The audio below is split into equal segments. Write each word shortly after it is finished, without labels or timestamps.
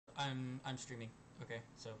I'm streaming. Okay,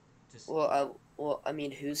 so just Well, I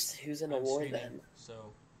mean, who's in a I'm war streaming. then?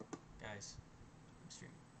 So, guys, I'm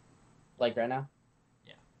streaming. Like right now?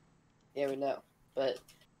 Yeah. Yeah, we know. But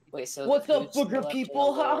wait, so What's up, who's still booger left in a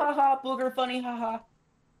people? Ha war? ha ha! Booger funny, ha ha!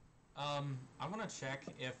 I want to check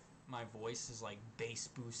if my voice is like bass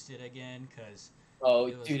boosted again, cause Oh,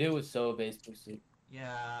 it was. dude, it was so bass boosted.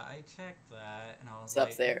 Yeah, I checked that, and I was It's up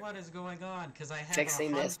like, there. "What is going on?" Cause I have a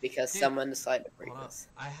Fixing this because dude. someone decided to break Hold up, this.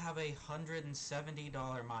 I have a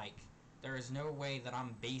 $170 mic. There is no way that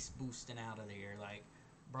I'm bass boosting out of here. Like,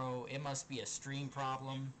 bro, it must be a stream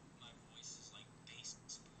problem. My voice is like bass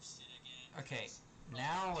boosted again. Okay,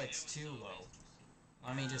 now it's too low.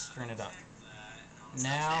 Let me just turn it up.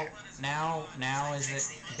 Now is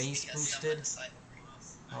it bass boosted?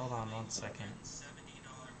 Hold on 1 second.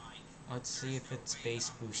 Let's see if it's bass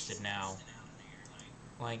boosted now.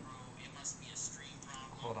 Like,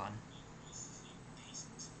 hold on.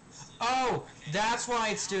 Oh, that's why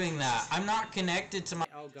it's doing that. I'm not connected to my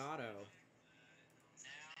Elgato.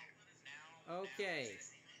 Okay.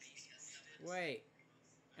 Wait.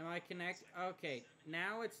 Am I connected? Okay.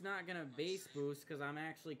 Now it's not gonna bass boost because I'm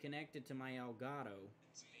actually connected to my Elgato.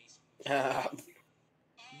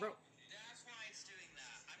 Bro.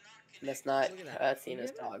 That's not Look at that.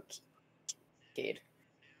 Athena's dog, Cade.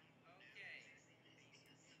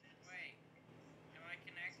 Wait. Am I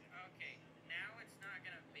connected? Okay. Now it's not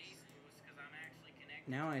gonna bass boost because I'm actually connected.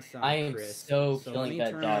 Now I sound I am crisp. so So let killing me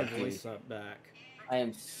that turn dog, my voice dude. up back. I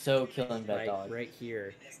am so killing that dog. Right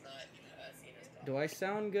here. Do I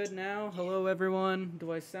sound good now? Hello, everyone.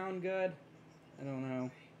 Do I sound good? I don't know.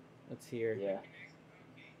 Let's hear. Yeah.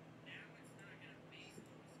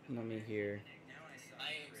 Let me hear.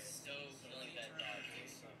 I am so killing that dog, dude.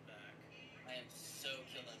 I am so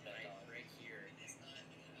killing that dog. Right here.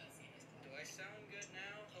 Do I sound good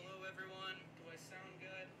now? Hello, everyone. Do I sound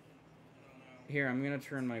good? I don't know. Here, I'm gonna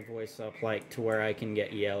turn my voice up like to where I can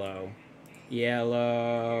get yellow.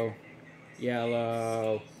 Yellow.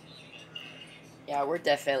 Yellow. Yeah, we're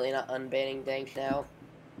definitely not unbanning Dank now.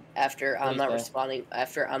 After I'm not responding,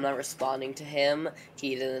 to him,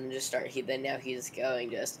 he then just start. Now he's going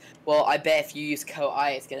just. Well, I bet if you use co-I,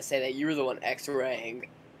 it's gonna say that you're the one X-raying.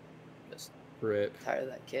 Just Rip. tired of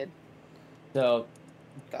that kid. So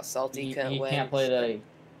Got salty. he Couldn't win. can't play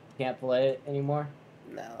it anymore.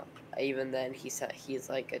 No. Even then, he's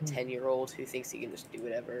like a 10-year-old who thinks he can just do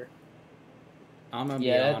whatever. I'm gonna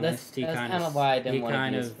be honest. That's kind of why I didn't want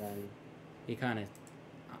to be his friend. He kind of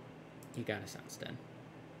sounds dead.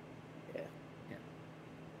 Yeah.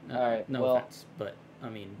 No, all right. No offense, but I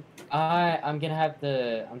mean, I'm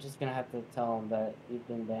just gonna have to tell him that he's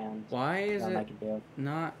been banned. Why is it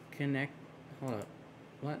not connect? Hold up.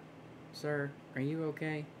 What, sir? Are you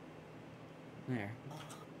okay? There.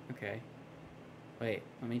 Okay. Wait.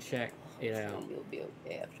 Let me check it out. You'll be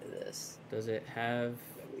okay after this. Does it have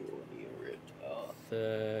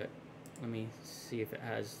the? Let me see if it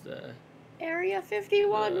has the Area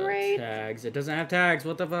 51 raid tags. It doesn't have tags.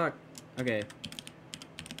 What the fuck? Okay.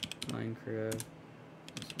 Minecraft.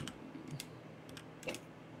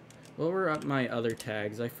 What were my other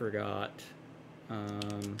tags? I forgot.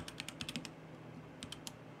 Oh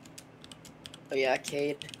yeah,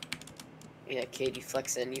 Cade. Yeah, Cade, you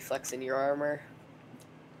flexing your armor.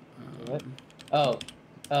 What? Oh,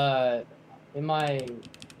 in my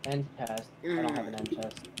end chest, I don't have an end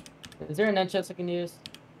chest. Is there an end chest I can use?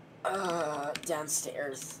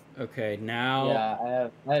 Downstairs. Okay, now. Yeah,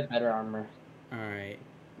 I have better armor. All right,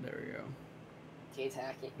 there we go. Cade's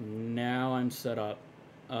hacking. Now I'm set up.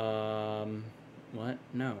 What?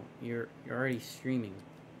 No, you're already streaming.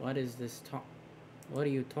 What is this talk? What are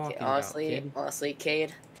you talking about, kid? Honestly,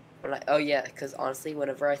 Cade. Because honestly,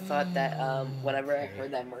 whenever I thought that, whenever I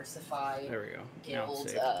heard that Mercify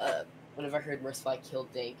killed, whenever I heard Mercify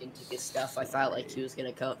killed Dank and took his stuff, I thought like he was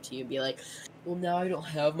gonna come up to you and be like, "Well, now I don't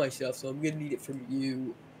have my stuff, so I'm gonna need it from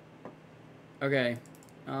you." Okay,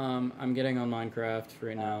 I'm getting on Minecraft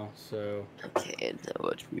right now, so. Okay, now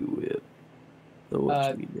watch me whip. Now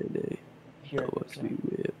watch me nene. Now watch me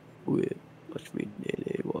whip. Watch me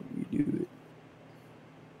nene while you do it.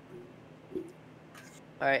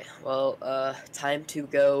 Alright, well, time to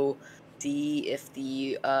go see if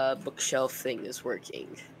the bookshelf thing is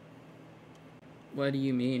working. What do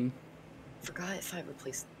you mean? Forgot if I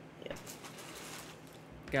replaced. Yeah.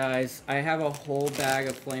 Guys, I have a whole bag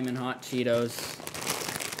of Flamin' Hot Cheetos.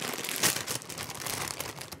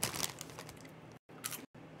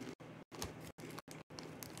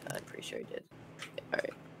 I'm pretty sure I did.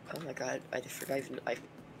 Alright. Oh my god, I forgot even.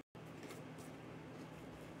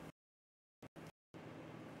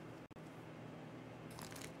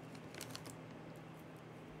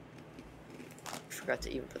 forgot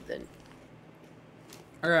to even put that in.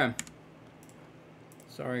 Okay.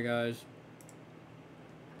 Sorry, guys.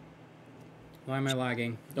 Why am I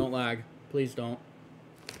lagging? Don't lag. Please don't.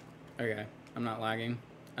 Okay. I'm not lagging.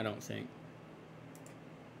 I don't think.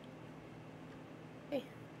 Hey.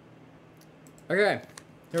 Okay.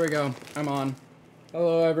 Here we go. I'm on.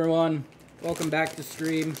 Hello, everyone. Welcome back to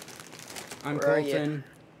stream. I'm Where are Colton.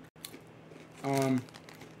 I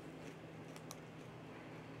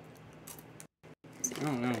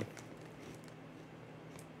don't know.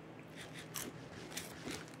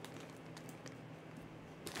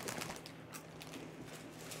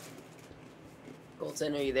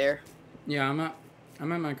 Colton, are you there? Yeah, I'm at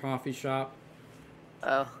my coffee shop.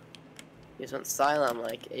 Oh. You just went silent. I'm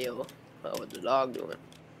like, ayo, what's the dog doing?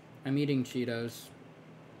 I'm eating Cheetos.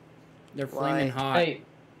 They're Why? flaming hot. Hey,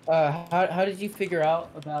 how did you figure out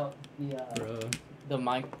about the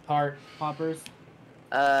minecart poppers?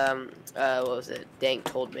 What was it? Dank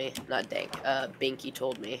told me. Not Dank. Binky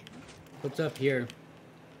told me. What's up here?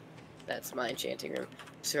 That's my enchanting room.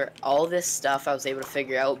 So all this stuff I was able to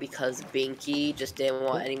figure out because Binky just didn't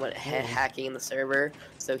want anyone hacking in the server.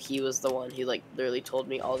 So he was the one who like literally told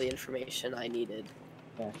me all the information I needed.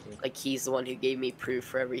 Gotcha. Like he's the one who gave me proof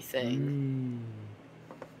for everything.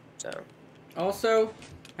 So. Also,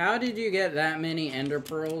 how did you get that many ender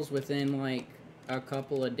pearls within like a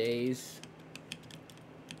couple of days?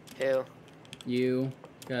 Who? You,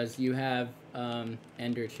 because you have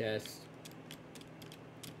ender chests.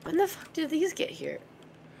 When the fuck did these get here?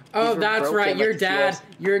 Oh, were that's broken, right. Your like, dad,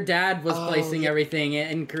 your dad was Oh, placing yeah. everything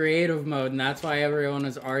in creative mode, and that's why everyone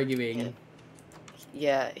was arguing.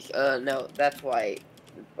 Yeah. No, that's why.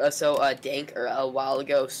 Dank a while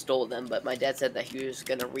ago stole them, but my dad said that he was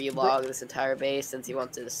gonna relog this entire base since he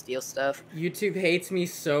wanted to steal stuff. YouTube hates me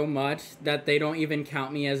so much that they don't even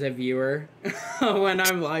count me as a viewer when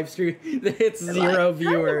I'm live streaming. It's zero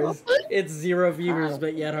viewers. It's zero viewers,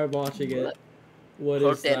 but yet I'm watching it. What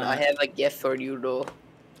is that? I have a gift for you, though.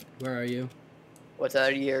 Where are you? What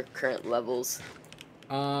are your current levels?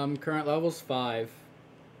 Current level's 5.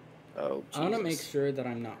 Oh, Jesus. I want to make sure that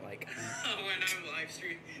I'm not like. When I'm live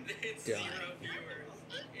streaming, it's zero viewers.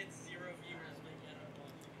 It's zero viewers, but yet I'm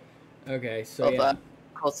watching it. Okay, so yeah.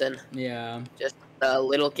 Colton. Yeah. Just a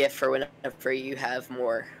little gift for whenever you have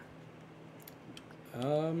more.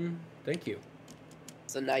 Thank you.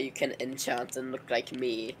 So now you can enchant and look like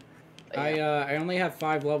me. But I only have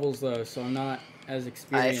 5 levels though, so I'm not as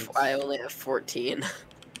experienced. I only have 14.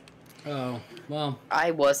 Oh, well.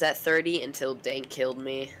 I was at 30 until Dank killed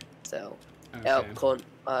me. So, Okay. Colton,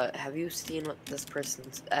 have you seen what this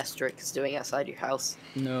person's asterisk is doing outside your house?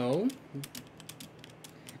 No.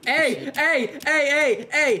 Hey! Hey! Hey!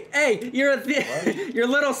 Hey! Hey! Your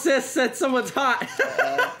little sis said someone's hot.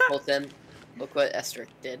 Colton, look what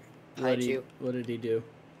asterisk did. Behind you. What did he do?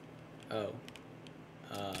 Oh.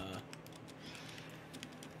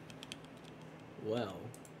 Well.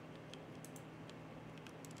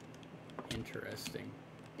 Interesting.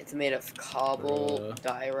 It's made of cobble,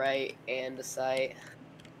 diorite, andesite.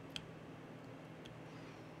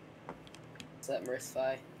 What's that,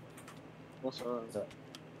 Mercify? What's up?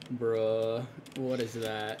 Bruh. What is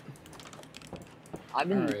that?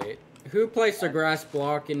 I'm Alright. Who placed a grass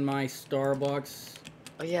block in my Starbucks?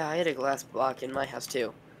 Oh yeah, I had a glass block in my house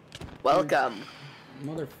too. Welcome.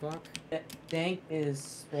 Motherfuck. Dank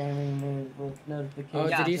is spamming me with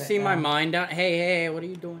notifications. Oh, did you see my mine down? Hey, what are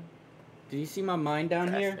you doing? Did you see my mine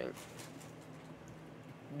down here?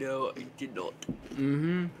 No, I did not.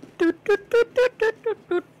 Mm-hmm.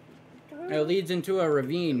 It leads into a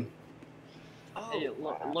ravine. Oh, Hey,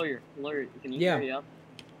 lawyer, can you Yeah. hurry up?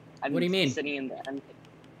 I'm What do you mean? Sitting in the end.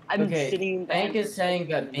 I'm sitting in the Dank end. is saying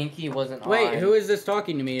that Binky wasn't Wait, on. who is this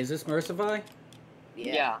talking to me? Is this Mercify?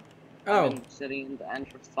 Yeah. Oh. I've been sitting in the end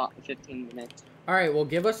for 15 minutes. Alright, well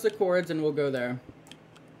give us the chords and we'll go there.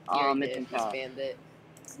 It's in top. expand it.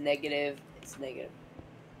 It's negative. It's negative.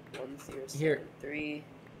 1073. Here. 23.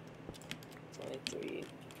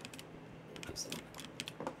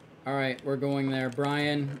 Alright, we're going there.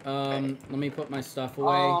 Brian, let me put my stuff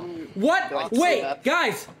away. Do I What? set Wait, up?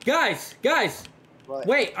 guys! What?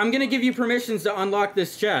 Wait, I'm gonna give you permissions to unlock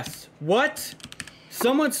this chest. What?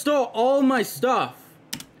 Someone stole all my stuff.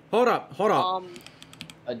 Hold up.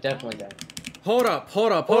 Definitely Dank. Hold up.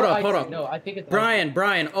 No, I think it's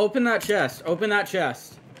Brian, open that chest.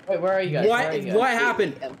 Wait, where are you guys? What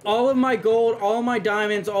happened? All of my gold, all my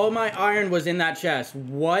diamonds, all my iron was in that chest.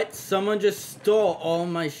 What? Someone just stole all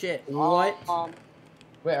my shit. What?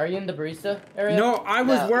 Wait, are you in the barista area? No, I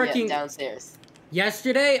was working. Downstairs.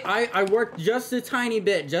 Yesterday, I worked just a tiny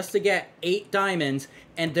bit just to get 8 diamonds,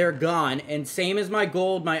 and they're gone. And same as my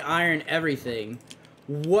gold, my iron, everything.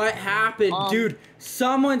 What happened? Dude,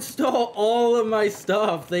 someone stole all of my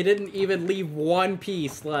stuff. They didn't even leave one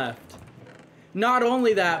piece left. Not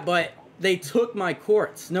only that, but they took my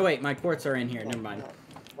quartz. No, wait, my quartz are in here. Never mind.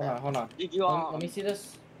 Hold on. Did you Let me see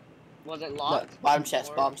this. Was it Look, locked? bottom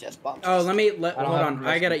chest, bottom chest, bottom chest. Oh, hold on. have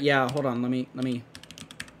I gotta, yeah, hold on. Let me.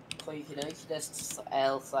 So you can only just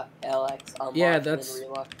LX unlock Yeah, and then that's-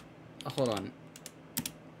 relock. Hold on.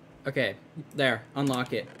 Okay, there.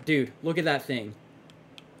 Unlock it. Dude, look at that thing.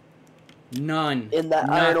 None. And that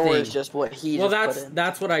iron ore Nothing. is just what he Well, just put in.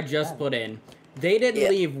 that's what I just put in. They didn't Yeah.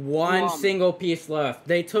 leave one single piece left.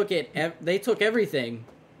 They took it. They took everything.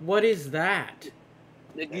 What is that?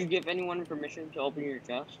 Did you give anyone permission to open your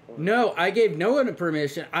chest? Or? No, I gave no one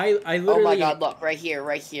permission. I literally. Oh my god! Look right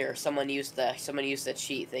here. Someone used the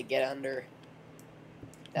cheat. They get under.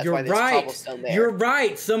 That's You're why there's right. cobblestone there. You're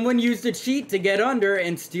right. Someone used a cheat to get under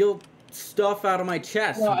and steal stuff out of my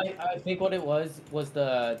chest. No, I think what it was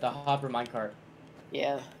the hopper minecart.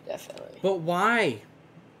 Yeah, definitely. But why?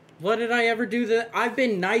 What did I ever do that? I've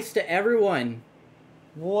been nice to everyone.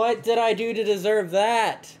 What did I do to deserve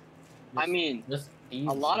that? I mean, Just a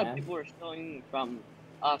lot of people are stealing from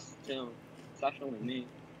us too, especially me.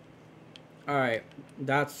 Alright,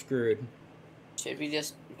 that's screwed. Should we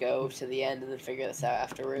just go to the end and then figure this out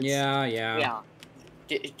afterwards? Yeah. Yeah.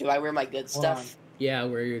 Do I wear my good Hold on. stuff? Yeah,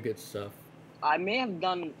 where your good stuff. I may have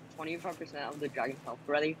done 25% of the dragon's health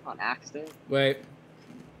already on accident. Wait.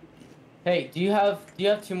 Hey, do you have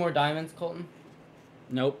 2 more diamonds, Colton?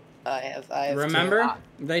 Nope. I have. Remember?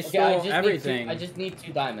 They Okay, stole everything. I just need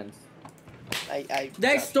 2 diamonds. I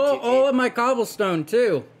They dropped stole 2K. all of my cobblestone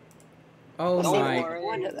too. Oh Don't my. worry.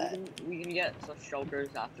 One of that. We can get some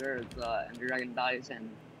shulkers after the Ender Dragon dies and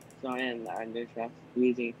throw in our Ender chest.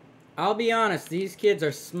 Easy. I'll be honest, these kids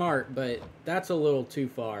are smart, but that's a little too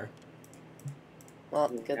far. Well,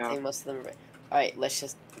 good Yeah. thing most of them. Alright, let's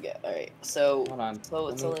just go. Alright, so. Hold on. So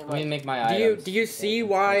it's Let me only like. make my Do items. you see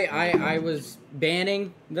why I was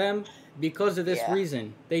banning them? Because of this Yeah.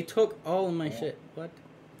 reason. They took all of my shit. What?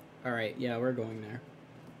 Alright, yeah, we're going there.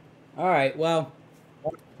 Alright, well,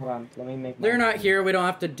 Hold on. Let me make. they're not here. We don't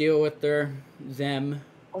have to deal with them.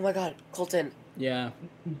 Oh my god, Colton. Yeah.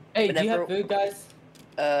 Hey, do you Whenever- have food, guys?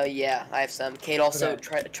 Yeah, I have some. Kate, also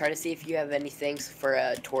Okay. try to see if you have any things for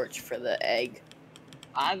a torch for the egg.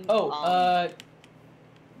 I've, Oh,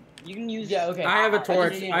 you can use. yeah, okay. I have a just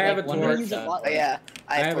torch. need, I have a like, one torch. redstone. Oh yeah,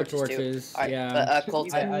 I have a torches too. torches. Alright, Yeah. but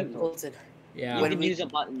Colton, I have Colton, Yeah. You When can we- use a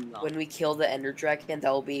button though. when we kill the Ender Dragon,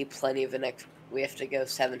 that will be plenty of an ex. We have to go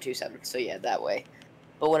 727. So yeah, that way.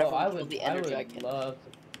 But Oh, whenever I we kill would. the I Ender would Dragon, love.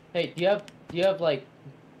 Hey, do you have like?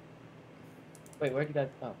 Wait, where'd you guys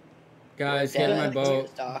go? Guys, we're get in down my at the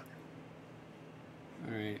boat. dock.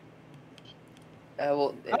 Alright.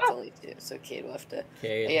 Well, it's Ah! only 2, so Kate will have to.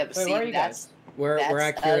 Okay. Yeah, but Wait, see, where are you that's guys? We're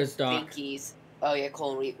at Kira's dock. Binky's. Oh yeah,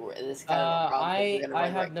 Colton, this is kind of a problem. We're gonna I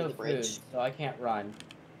run have right no to the bridge. food, so I can't run.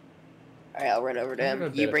 All right, I'll run over to I have him. a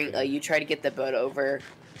bit You of bring. food. You try to get the boat over,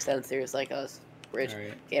 since there's like a bridge.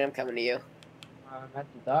 Alright. Okay, I'm coming to you. I'm at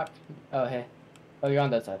the dock. Oh hey. Oh, you're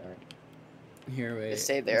on that side, alright. Here, wait. Just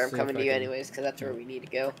stay there. Let's I'm see coming if to I you can- anyways, because that's where we need to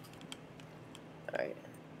go. All right.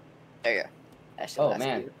 There you go. Actually, Oh, that's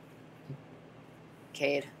man. you.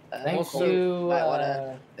 Cade. Thank Also- you. might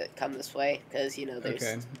wanna- Come this way, because you know there's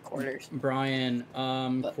Okay. corners. Brian,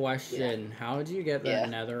 But- question. How did you get that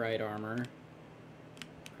Yeah. netherite armor?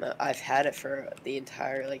 No, I've had it for the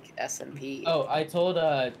entire like SMP. Oh, I told.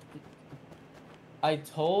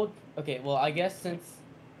 Okay, well, I guess since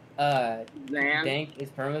Van. Dank is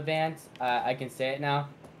permabanned, I can say it now.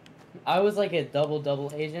 I was like a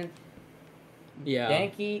double agent. Yeah.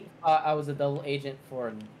 Danky thought I was a double agent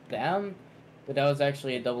for them, but I was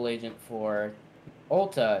actually a double agent for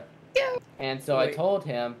Ulta. Yeah. And so I Wait. told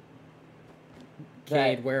him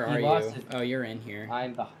Cade, that where he are lost you? his- Oh, you're in here.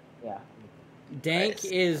 I'm the yeah. Dank Nice.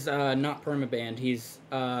 is not permabanned. He's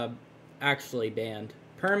actually banned.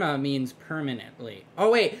 Perma means permanently.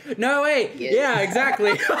 Oh wait, no wait. Yeah. Yeah,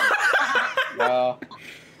 exactly. Bro,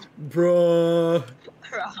 Bruh.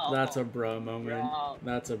 Bro. That's a bro moment. Bro.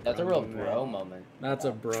 That's a bro that's a real moment. bro moment. That's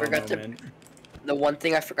a bro Forgot to- moment. The one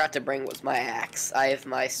thing I forgot to bring was my axe. I have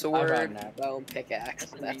my brought sword, an axe. bow, and pickaxe.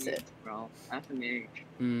 That's That's it. bro. That's an age.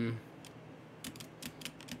 Mm.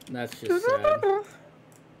 That's just sad.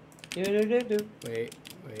 Do-do-do-do. Wait.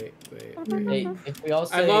 Hey, if we all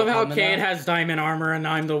say I love how I'm gonna- Cade has diamond armor and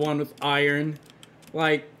I'm the one with iron.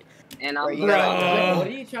 Like, And Bro, I'm you Bro, gotta- what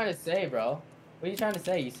are you trying to say, bro? What are you trying to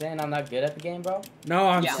say? You saying I'm not good at the game, bro? no,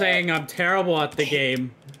 I'm Yeah. saying I'm terrible at the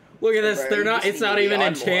game. Look at this. Bro, They're you not. just It's need not to be even on more.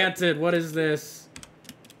 enchanted. What is this?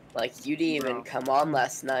 Like you didn't even Bro. come on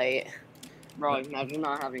last night. Bro, imagine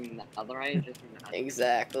not having netherite. Just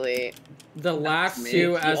Exactly. The last me.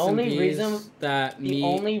 two The only SMPs reason- that The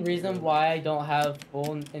only reason why I don't have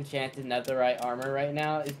full enchanted netherite armor right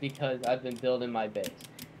now is because I've been building my base.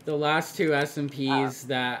 The last two SMPs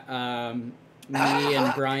that me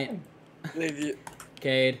and Brian, Leave you.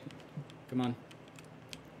 Cade, come on.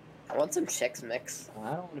 I want some Chex Mix.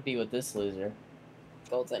 I don't want to be with this loser.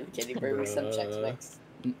 Golden, can you bring me some Chex Bruh. Mix?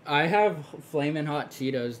 I have flamin' hot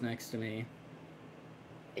Cheetos next to me.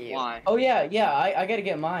 Ew. why? Oh yeah, I gotta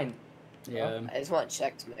get mine. Yeah. I just want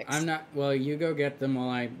Chex Mix. I'm not. Well, you go get them while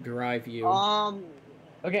I drive you.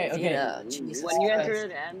 Okay, okay. Dina, Jesus When you enter Christ.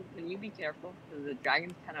 the end, can you be careful? Because the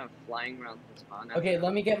dragon's kind of flying around the spawn. Okay,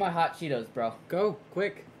 let me get my hot Cheetos, bro. Go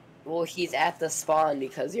quick. Well, he's at the spawn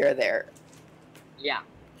because you're there. Yeah.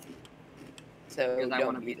 So Because I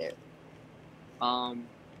don't wanna be there.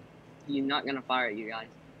 He's not gonna fire at you guys.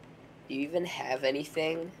 Do you even have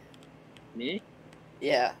anything? Me?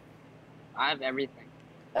 Yeah. I have everything.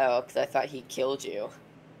 Oh, because I thought he killed you.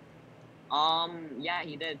 Yeah,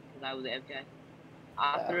 he did. Because I was AFK.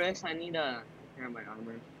 After this, I need to repair my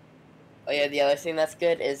armor. Oh yeah, the other thing that's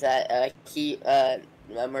good is that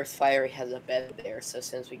Merce Fire has a bed there, so as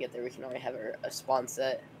soon as we get there, we can already have a spawn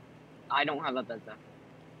set. I don't have a bed there.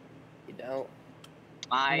 You don't?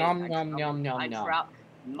 Nom nom nom nom I nom.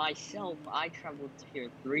 myself, I traveled here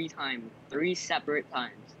 3 times, 3 separate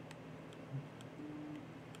times.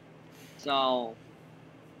 So,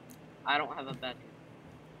 I don't have a bed.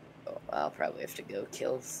 Oh, I'll probably have to go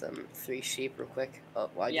kill some 3 sheep real quick. Oh,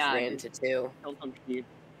 well, I just Yeah, ran into 2. Kill some sheep.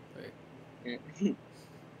 Wait.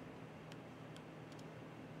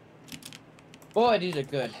 Boy, these are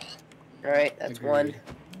good. Alright, that's Agreed. 1,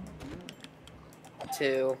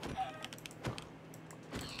 2,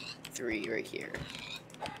 3 right here.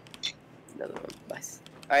 Another one. Nice.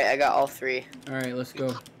 Alright, I got all 3. All right, let's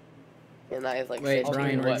go. And I have like Wait, 15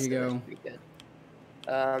 Brian, where'd rest, you so go? that's pretty good.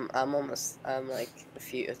 I'm like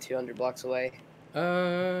a 200 blocks away.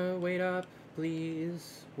 Wait up,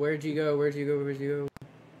 please. Where'd you go? Where'd you go? Where'd you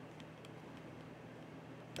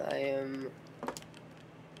go? I am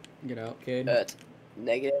Get out, kid. at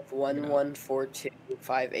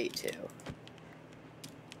 -1142582.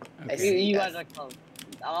 I Okay. see. You guys are close.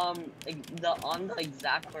 On the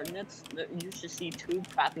exact coordinates, you should see 2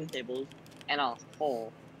 crafting tables and a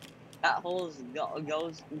hole. That hole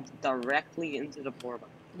goes directly into the portal.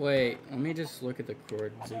 Wait, let me just look at the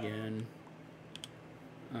chords again.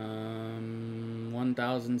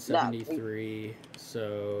 1073.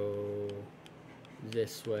 So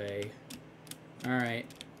this way. All right.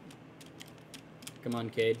 Come on,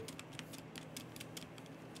 Cade.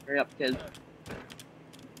 Hurry up, kids.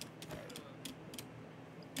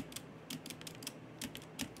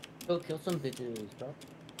 Go kill some bitches, bro.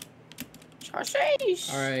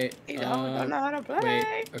 Sheesh. All right. You don't know how to play.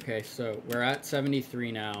 Wait. Okay, so we're at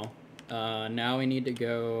 73 now. Now we need to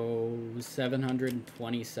go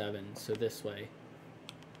 727. So this way.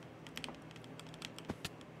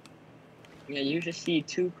 Yeah, you just see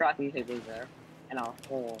 2 crafting tables there and a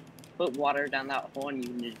hole. Put water down that hole and you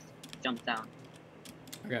can just jump down.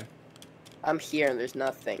 Okay. I'm here and there's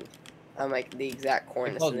nothing. I'm like the exact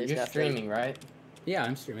corner, so Oh, there's you're nothing. streaming, right? Yeah,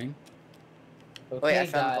 I'm streaming. Okay, Wait, I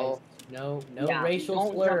found the guys. hole. No Yeah, racial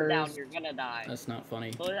don't slurs. jump down, you're gonna die. That's not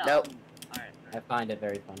funny. Put it up. Nope. Alright. I find it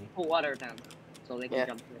very funny. Put water down so they can Yeah.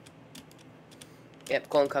 jump through. Yep,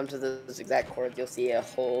 go and come to those exact corners. You'll see a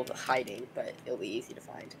hole hiding, but it'll be easy to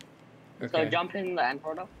find. So Okay. jump in the end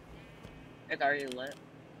portal. It's already lit.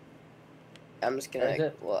 I'm just Where is gonna.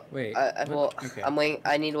 it? Well, Wait. well, Okay. I'm waiting.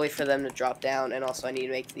 I need to wait for them to drop down, and also I need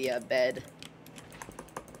to make the bed.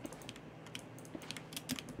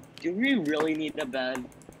 Do we really need a bed?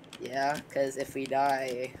 Yeah, because if we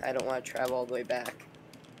die, I don't want to travel all the way back.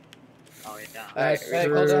 Oh yeah. That's Alright,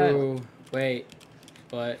 hold on. true. Wait.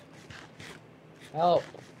 What? Help.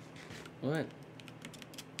 What?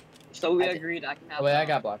 So we I did- agreed I can have Oh, wait, I the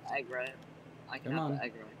got blocked. egg right. I can Come have on. the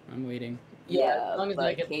egg right. I'm waiting. Yeah, as long as I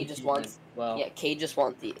but get he the just achievement. wants. Well, Yeah, Kay just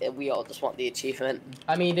want the. We all just want the achievement.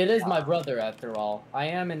 I mean, it is my brother after all. I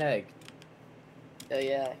am an egg. So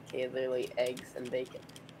yeah, Kay literally eggs and bacon.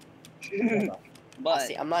 But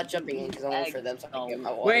See, I'm not jumping in because I'm waiting for eggs them so I can get don't-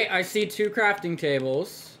 my water. Wait, I see 2 crafting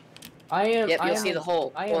tables. I am. Yep, I you'll am see the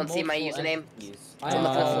hole. I Go am and see my multiple username. entities. It's on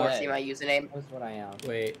the full floor. Uh, See my username. That's what I am.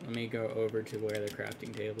 Wait, let me go over to where the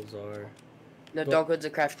crafting tables are. No, Go- don't go to the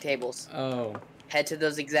crafting tables. Oh. Head to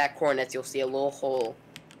those exact coordinates. You'll see a little hole,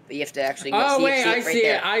 but you have to actually. Go Oh see wait, it, I right see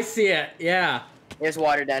there. it. I see it. Yeah. There's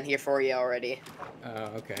water down here for you already. Oh,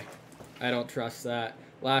 okay. I don't trust that.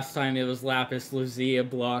 Last time it was lapis lazuli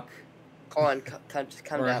block. Come on, come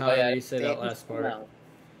Or down. how yeah, do you say that they- last part? No.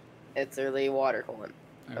 It's literally a water coolant.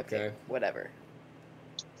 Okay. Whatever.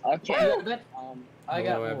 Okay. I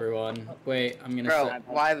got Hello, everyone. Wait, I'm gonna Bro, set.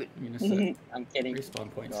 why would... I'm gonna set I'm kidding. respawn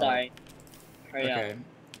points. Sorry. Hurry up. Okay.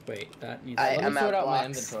 Wait, that needs. I- Let I'm me sort out out my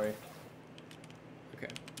blocks. inventory. Okay.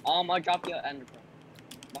 I dropped you an ender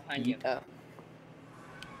behind you. Oh.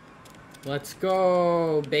 Let's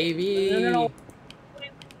go, baby. No.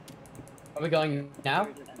 Are we going now?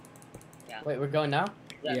 Yeah. Wait, we're going now?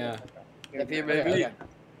 Yeah. Up here, Okay, baby. okay.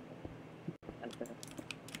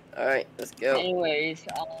 Alright, let's go. Anyways,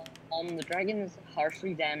 the dragon is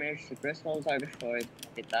harshly damaged. The crystals are destroyed.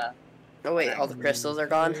 Get that? Oh wait, all the crystals are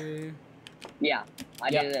gone? Okay. Yeah, I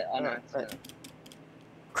Yeah. did it on Alright, accident.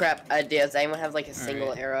 Crap, does anyone have like a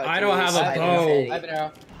single arrow? I to don't have use? a I bow. infinity. I have an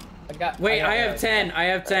arrow. Wait, I have arrows. 10. I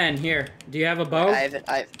have 10. Here. Do you have a bow?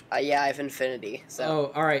 Yeah, I have infinity.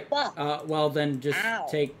 So Oh, all right. Fuck. Well then, just Ow.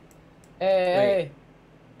 take. Hey,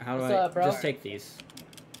 How do What's I? up, bro? Just take these.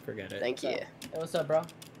 Forget it. thank you. hey, what's up, bro?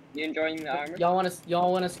 You enjoying the armor? Y'all want a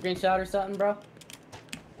screenshot or something, bro?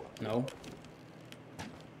 No.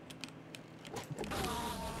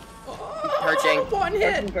 Perching. One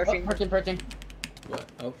hit. Perching. Perching. What?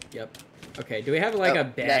 Oh, yep. Okay. Do we have like Oh, a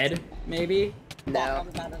bed? Maybe. No. I'm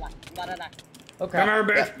about to die. Okay. Come here,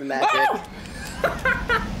 bitch. Yep, the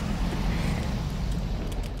magic.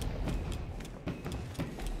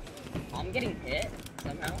 I'm getting hit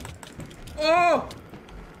somehow. Oh.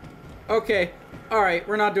 Okay. All right.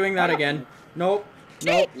 We're not doing that again. Nope.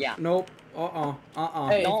 Nope. Yeah. Nope.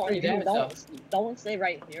 Hey, Don't, pretty damage, don't stay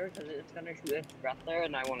right here because it's gonna shoot its breath there,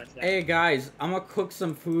 and I want to stay. Hey guys, I'm gonna cook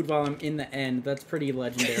some food while I'm in the end. That's pretty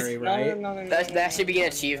legendary, right? No, That should be an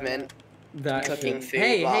achievement. That Cooking should- food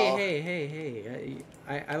Hey, while- hey!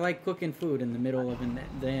 I like cooking food in the middle of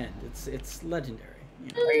the end. It's legendary.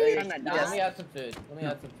 You know? Are you Yes. trying to Let die? me add some food.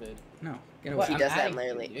 No, get What? away. He does I'm that adding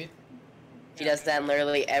literally. food, dude. He does that in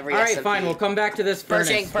literally every All right, SMP. fine. We'll come back to this furnace.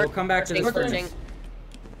 Perching, We'll come back to this perching, furnace.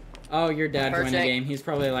 Oh, your dad joined the Perching. game. He's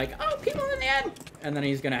probably like, oh, people in the end, and then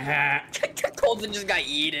he's gonna Colton just got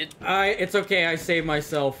yeeted. It's okay. I saved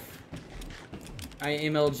myself. I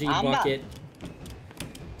MLG I'm not- bucket.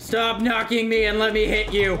 Stop knocking me and let me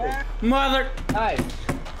hit you, mother. Nice.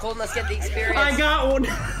 Colton, let's get the experience. I got one.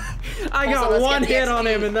 I Also, got let's one get the hit on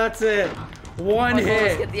XP. him, and that's it. One Colton,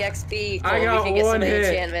 let's hit. get the XP. I Colton, got we can get one some hit.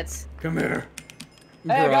 enchantments. Come here.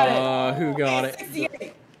 Hey, I got it. Bruh, who got it?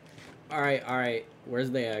 68. All right. Where's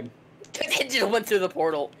the egg? It just went through the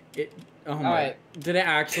portal. Oh my. Alright. Did it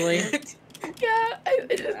actually? Yeah, I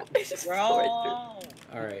just Bro. All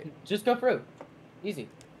right. Just go through. Easy.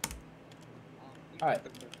 Alright.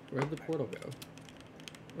 Where'd the portal go?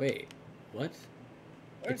 Wait. What?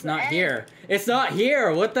 Where's It's the not egg? here. It's not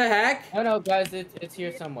here. What the heck? Oh no, guys, it's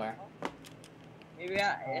here somewhere. Maybe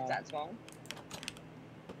it's that small.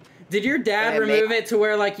 Did your dad Okay, remove it to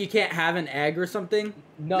where like you can't have an egg or something?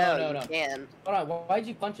 No. You can. Hold on, why'd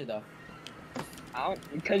you punch it though?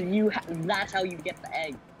 Because that's how you get the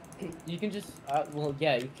egg. You can just, well,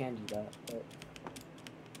 yeah, you can do that. But...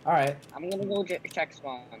 Alright. I'm gonna go check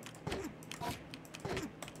spawn.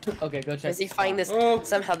 Okay, go check. Does he find this? Oh,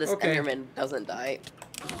 Somehow this okay. Enderman doesn't die.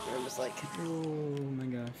 I'm just like, Oh my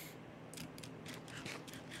gosh.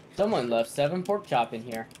 Someone left 7 pork chop in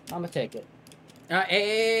here. I'm gonna take it.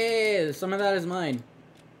 Hey, some of that is mine.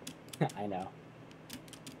 I know.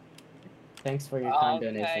 Thanks for your kind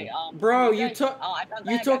Okay, donation. Bro, you you guys- took- I found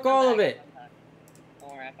the you egg, took I found all the of egg, it. I found the egg.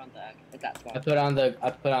 Don't worry, I found the egg. It's that I spawn. put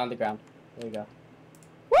it on the ground. There you go.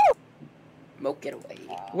 Moke, get away.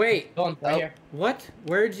 Wait, Colton, right Oh. here. what?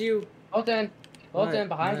 Where'd you? Colton, What?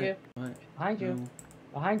 behind What? you. What? Behind you. No.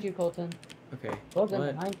 Behind you, Colton. Okay. Colton,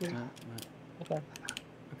 What? behind you. What? Okay.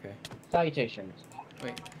 Okay. Salutations.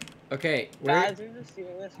 Okay. Where? Guys, there's a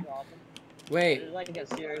serious problem. Wait. There's like a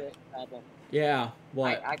serious problem. Yeah.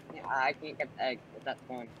 What? I can't get the egg. It's that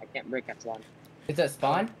spawn. I can't break that spawn. Is that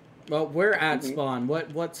spawn? Well, we're at Mhm. spawn.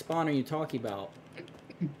 What spawn are you talking about?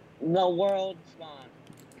 The world spawn.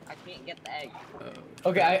 I can't get the egg. Oh.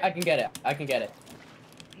 Okay, I can get it. I can get it.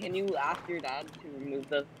 Can you ask your dad to remove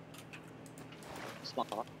the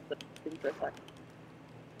spawn?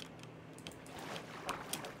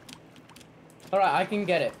 Alright, I can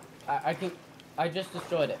get it. I just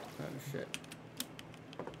destroyed it. Oh shit.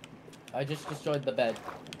 I just destroyed the bed.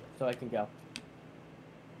 So I can go.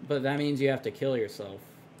 But that means you have to kill yourself.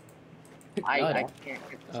 No, I I don't. can't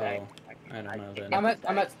get this Oh, egg. I don't know can't then. get I'm this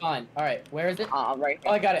at egg. spawn. Alright, where is it? Right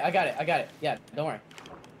Oh, here. I got it. Yeah, don't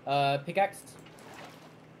worry. Pickaxe.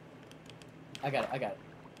 I got it.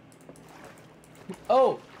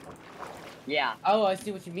 Oh! Yeah. Oh, I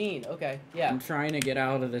see what you mean. Okay, yeah. I'm trying to get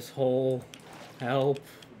out of this hole. Help.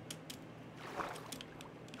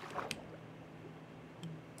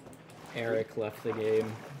 Eric left the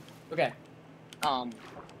game. Okay.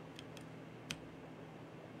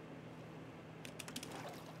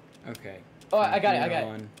 Okay. Oh, I got it. From I got here it.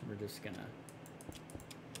 on, we're just gonna.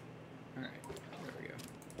 All right. There we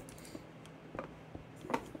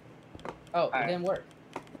go. Oh, Alright. it didn't work.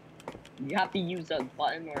 You have to use a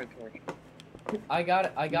button or a torch. I got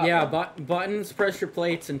it. I got Yeah, one. buttons, pressure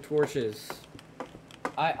plates, and torches.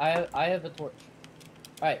 I have a torch.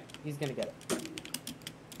 Alright, he's gonna get it.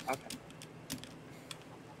 Okay.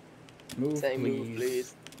 Move, Say please. move,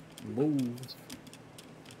 please. Move.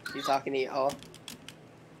 You talking to y'all?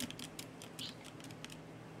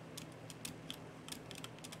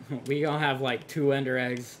 We gonna have like 2 ender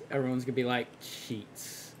eggs. Everyone's gonna be like,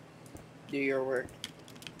 cheats. Do your work.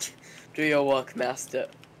 Do your work, master.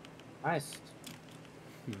 Nice.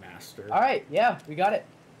 Master. Alright, yeah, we got it.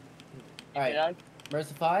 Alright, Yeah.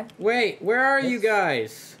 Mercify. Wait, where are you Yes.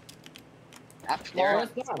 guys? That's There, smart. Where's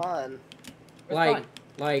it's fun. Where's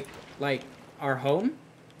Like, spawn? our home?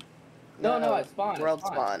 No, at spawn, at World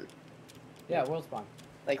spawn. spawn. Yeah, world spawn.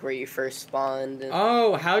 Like where you first spawned. And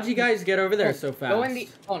Oh, how'd you guys get over there so fast? Go in the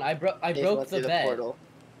phone. I broke just the went through bed. portal.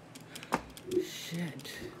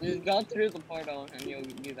 Shit. Just go through the portal and you'll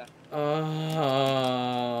do that.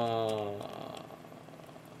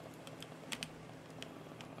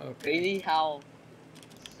 Okay. Crazy how,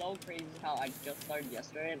 so crazy how I just started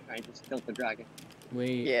yesterday and I just killed the dragon.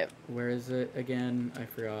 Wait. Yeah. Where is it again? I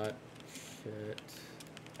forgot. Shit.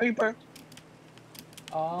 Creeper.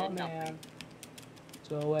 Oh Did nothing. man.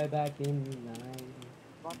 So way back in the 90s.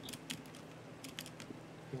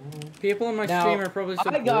 People on my Now, stream are probably so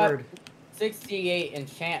I got- bored. 68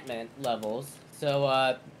 enchantment levels. So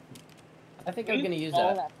I think I'm gonna use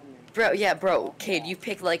All that. from me. Bro, yeah, bro, Cade, you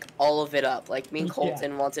picked like all of it up. Like me and Yeah.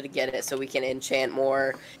 Colton wanted to get it so we can enchant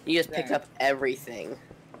more. You just picked Right. up everything.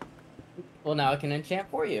 Well, now I can enchant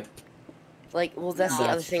for you. Like, well, that's the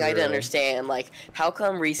That's other thing I true. didn't understand. Like, how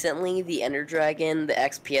come recently the Ender Dragon, the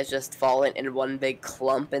XP has just fallen in one big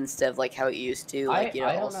clump instead of like how it used to, like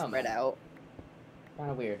I all don't know, spread man. out? Kind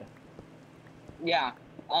of weird. Yeah.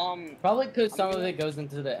 Probably because I'm some of gonna- it goes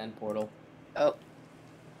into the end portal. Oh,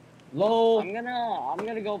 Lol. I'm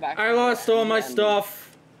gonna go back. I to lost the all end my and-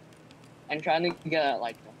 stuff. And trying to get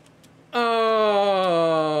like.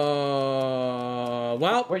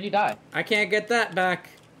 Well, Where'd you die? I can't get that back.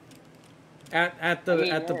 At the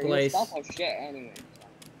your place. stuff was shit anyway.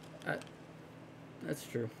 So. That's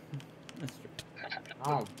true. That's true.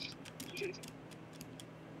 Oh.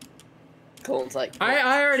 Colton's like,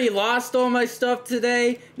 I already lost all my stuff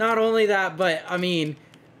today. Not only that, but I mean,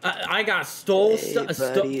 I got stole Hey,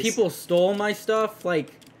 buddies. people stole my stuff. Like,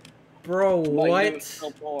 bro, But you were what?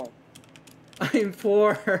 so poor. I'm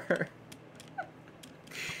poor.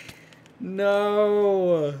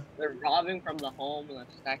 No. They're robbing from the homeless,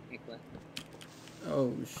 technically.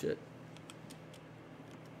 Oh shit.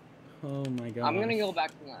 Oh my god. I'm gonna go back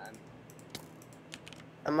to the end.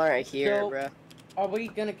 I'm alright here, So- bro. Are we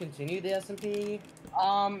gonna continue the SMP?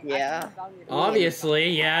 Yeah. I found your- Obviously,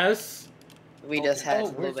 yes. We Okay. just had Oh,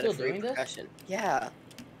 a we're little bit of still doing this? repercussion. Yeah.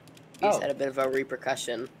 We just Oh. had a bit of a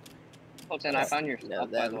repercussion. Colton, I found your No,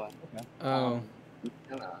 stuff, by them. the way. Oh,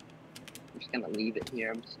 I'm just gonna leave it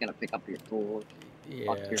here. I'm just gonna pick up your tools.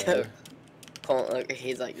 yeah. your- Colton, look,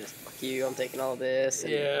 he's like, just fuck you, I'm taking all this.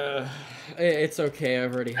 And Yeah. It's okay.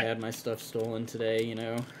 I've already had my stuff stolen today, you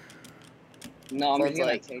know. No, I'm Sounds just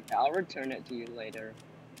gonna like- take it. I'll return it to you later.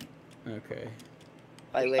 Okay.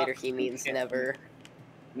 by Stop later, he means shit. never.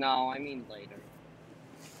 No, I mean later.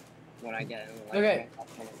 When I get in the Okay. that's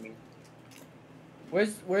what I mean.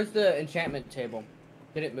 Where's the enchantment table?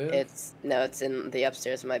 Did it move? It's in the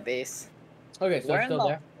upstairs of my base. Okay, so Where it's in still the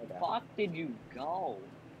there. fuck did you go?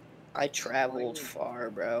 I traveled far,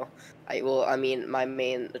 bro. I mean, my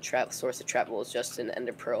main source of travel is just in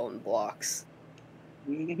Ender Pearl and blocks.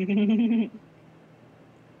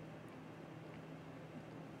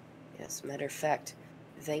 Yes, matter of fact,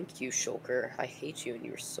 thank you, Shulker. I hate you, and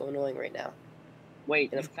you're so annoying right now.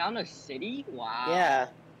 Wait, And you found a city? Wow. Yeah.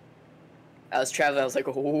 I was traveling. I was like,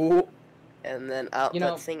 oh, and then You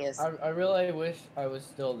know, the thing is, I really wish I was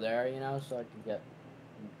still there, you know, so I could get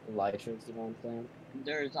elytras, you know what I'm saying?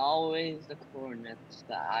 There's always the coordinates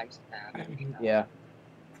that I stand. You know? Yeah.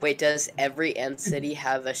 wait, does every end city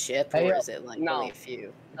have a ship, Hey, or is it like no. only a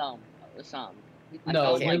few? Some. I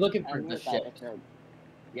No, found, we're looking for endless the ship. episodes.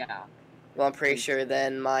 Yeah. Well, I'm pretty sure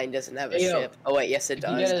then mine doesn't have a Hey, yo, ship. Oh wait, yes it If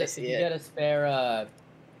you does. get I a, see if you it. get a spare,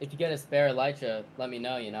 if you get a spare elytra, let me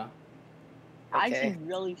know, you know? I Okay. should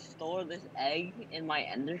really store this egg in my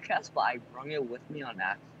ender chest, but I brung it with me on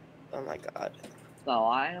accident. Oh my god. So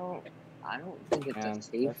I don't think it's Man, a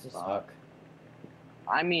safe that's just spot. suck.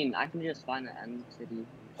 I mean, I can just find the end city.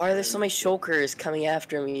 Why are there so many shulkers coming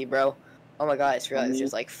after me, bro? Oh my god, I just realized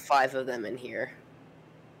there's like 5 of them in here.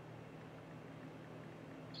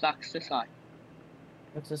 Sucks to suck.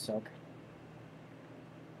 What's this suck?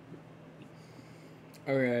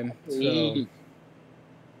 Okay, so Please.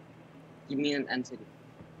 Give me an end city.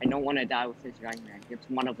 I don't want to die with this dragon egg. It's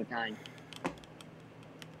one of a kind.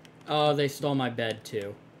 oh, they stole my bed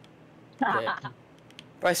too.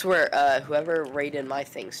 Bro, I swear, whoever raided my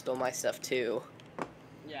thing stole my stuff too.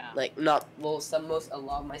 Yeah. Like, not, well, a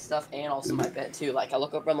lot of my stuff and also my bed too. Like, I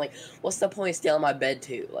look over, I'm like, what's the point of stealing my bed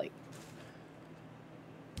too? Like,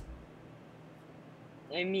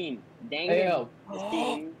 I mean, dang Hey, it. yo. This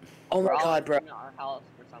game, oh my we're all god, bro. in our house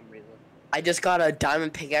for some reason. I just got a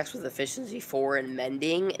diamond pickaxe with efficiency 4 and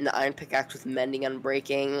mending, an iron pickaxe with mending and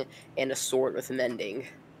breaking, and a sword with mending.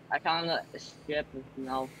 I found a ship with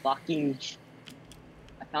no fucking.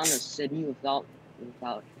 I found a city without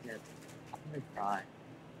ship. I'm gonna cry.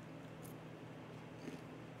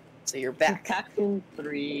 So you're back. Protection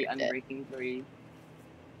 3, Unbreaking 3.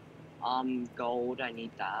 Gold. I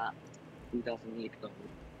need that. Who doesn't need gold?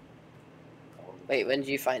 Wait, when did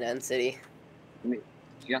you find End City?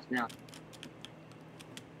 Just now.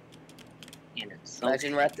 And it's so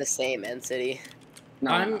Imagine we're at the same End City.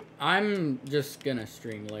 no, I'm just gonna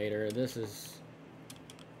stream later. This is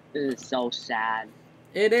so sad.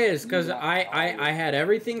 it is because I had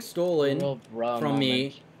everything stolen Real bro from me.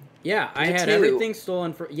 moment. Yeah, I Me had too. everything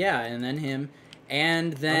stolen for and then him,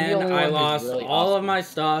 and then only I one who's lost really all of awesome. my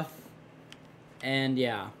stuff, and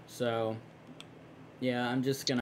yeah, so yeah, I'm just gonna.